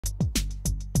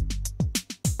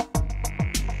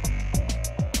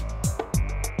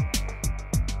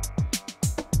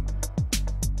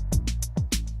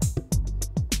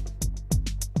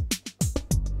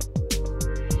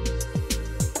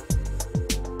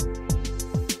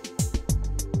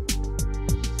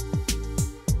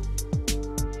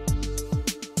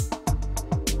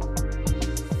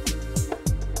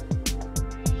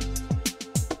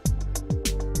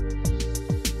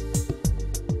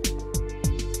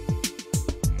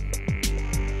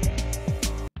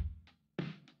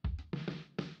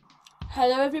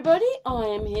Hello everybody, I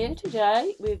am here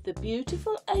today with the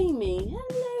beautiful Amy.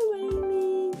 Hello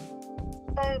Amy.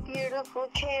 Oh, beautiful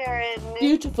Karen.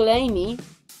 Beautiful Amy.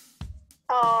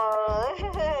 Oh.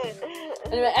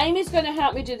 Anyway, Amy's going to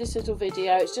help me do this little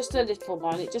video. It's just a little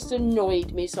one. It just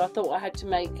annoyed me, so I thought I had to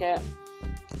make it.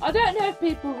 I don't know if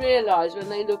people realise when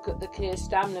they look at the Keir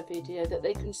Starmer video that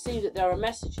they can see that there are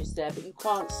messages there, but you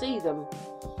can't see them.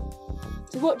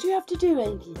 So what do you have to do,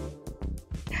 Amy?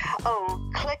 Oh,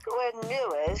 click on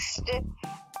newest,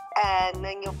 and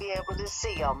then you'll be able to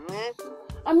see them.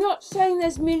 I'm not saying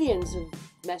there's millions of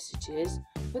messages,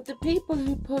 but the people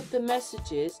who put the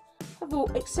messages have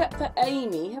all, except for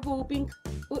Amy, have all been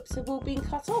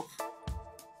cut off.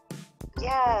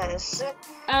 Yes.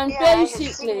 And yeah,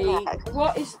 basically,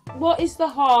 what is the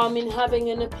harm in having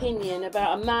an opinion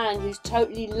about a man who's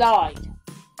totally lied?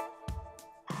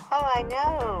 Oh, I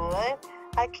know.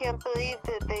 I can't believe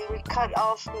that they would cut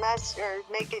off or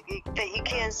make it that you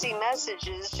can't see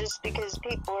messages just because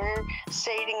people are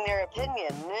stating their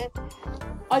opinion.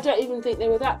 I don't even think they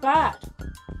were that bad.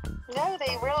 No,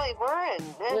 they really weren't.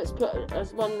 Let's put,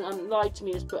 as one lied to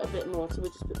me, has put a bit more, so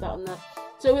we'll just put that on there.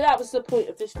 So that was the point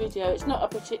of this video. It's not a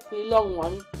particularly long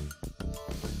one.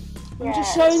 I'm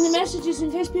just showing the messages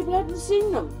in case people hadn't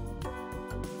seen them.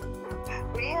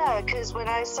 Yeah, because when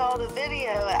I saw the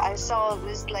video, I saw it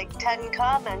was like 10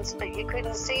 comments, but you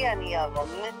couldn't see any of them.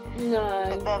 No.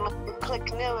 But then when you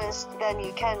click newest, then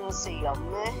you can see them.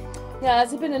 Yeah,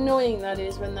 it's a bit annoying, that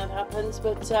is, when that happens,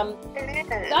 but it is.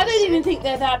 I don't even think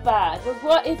they're that bad. But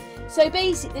what if, so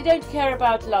basically, they don't care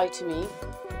about lie to me,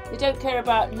 they don't care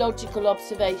about logical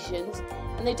observations,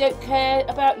 and they don't care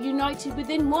about united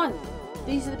within one.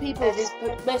 These are the people whose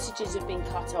messages have been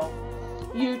cut off.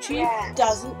 YouTube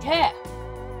doesn't care.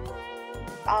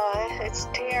 It's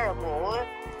terrible.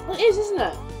 Well, it is, isn't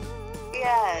it?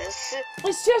 Yes.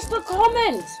 It's just a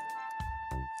comment.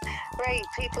 Right,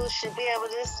 people should be able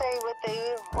to say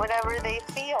whatever they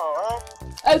feel.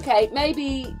 Okay,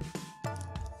 maybe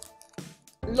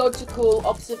logical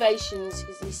observations,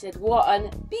 because he said what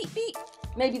and beep beep.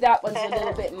 Maybe that one's a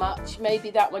little bit much. Maybe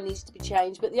that one needs to be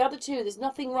changed. But the other two, there's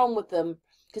nothing wrong with them,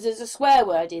 because there's a swear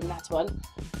word in that one.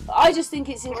 But I just think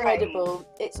it's incredible.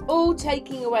 Right. It's all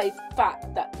taking away the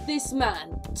fact that this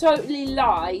man totally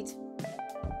lied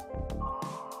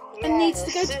and needs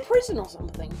to go to prison or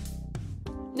something.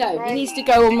 No, he needs to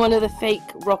go on one of the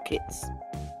fake rockets.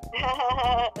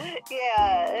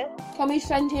 Yeah. Can we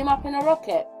send him up in a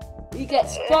rocket? He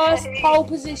gets first pole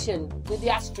position with the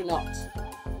astronauts.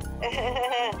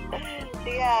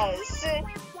 Yes.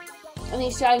 And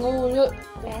he's saying, oh look,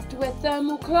 they have to wear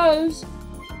thermal clothes.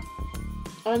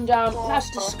 And that's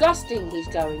disgusting, he's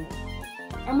going.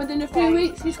 And within a few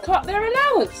weeks, he's cut their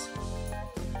allowance.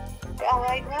 Oh,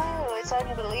 I know, it's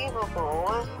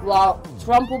unbelievable. Well,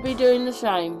 Trump will be doing the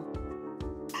same.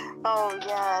 Oh,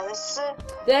 yes.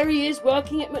 There he is,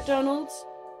 working at McDonald's.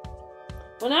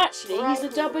 When actually, he's a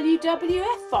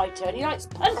WWF fighter and he likes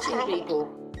punching people.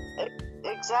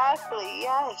 Exactly,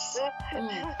 yes.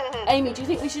 Amy, do you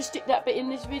think we should stick that bit in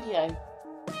this video?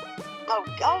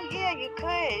 Oh yeah, you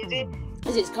could.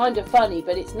 Because it's kind of funny,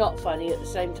 but it's not funny at the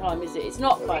same time, is it? It's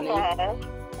not funny,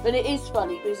 but it is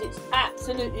funny because it's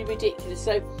absolutely ridiculous.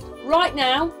 So, right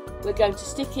now, we're going to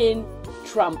stick in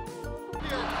Trump.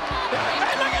 Hey,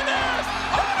 look at this!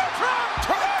 Donald Trump!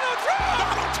 Donald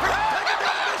Trump taking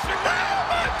down Mr. McMahon! Oh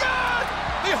my God!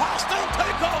 The hostile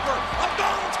takeover of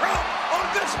Donald Trump on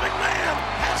Vince McMahon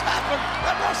has happened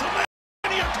at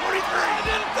WrestleMania 23. I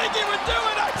didn't think he would do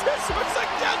it. I just was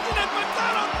suggesting it with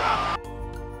Donald Trump.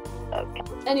 Okay.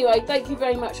 Anyway, thank you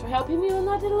very much for helping me on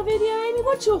that little video, Amy.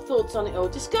 What's your thoughts on it all?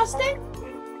 Disgusting?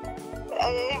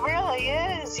 It really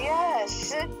is,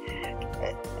 yes.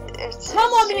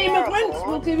 Come on, the immigrants,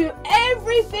 we'll give you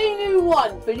everything you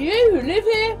want. But you who live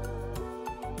here,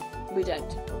 we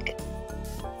don't.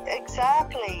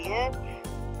 Exactly.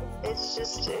 It's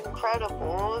just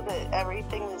incredible that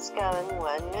everything is going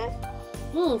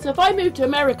on. So if I move to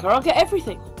America, I'll get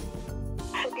everything.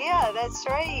 Yeah, that's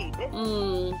right.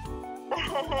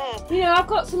 You know, I've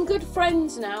got some good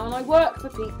friends now and I work for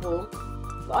people.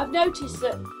 But I've noticed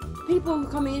that people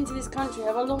coming into this country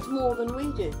have a lot more than we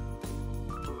do.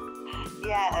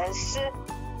 Yes.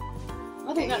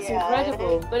 I think that's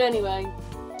incredible. But anyway,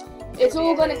 it's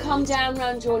all going to come down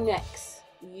round your necks,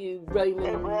 you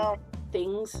Roman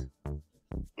things.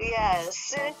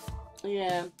 Yes.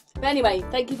 Yeah. But anyway,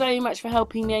 thank you very much for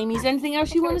helping me, Amy. Is there anything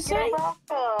else you want to say? You're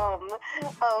welcome.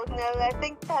 Oh, no, I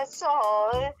think that's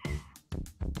all.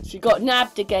 She got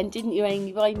nabbed again, didn't you,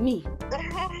 Amy, by me?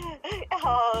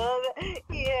 Oh,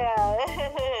 yeah.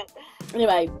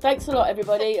 Anyway, thanks a lot,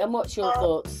 everybody, and what's your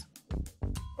thoughts?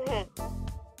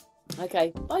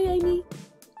 Okay. Bye, Amy.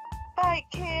 Bye,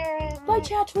 Karen. Bye,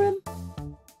 chat room.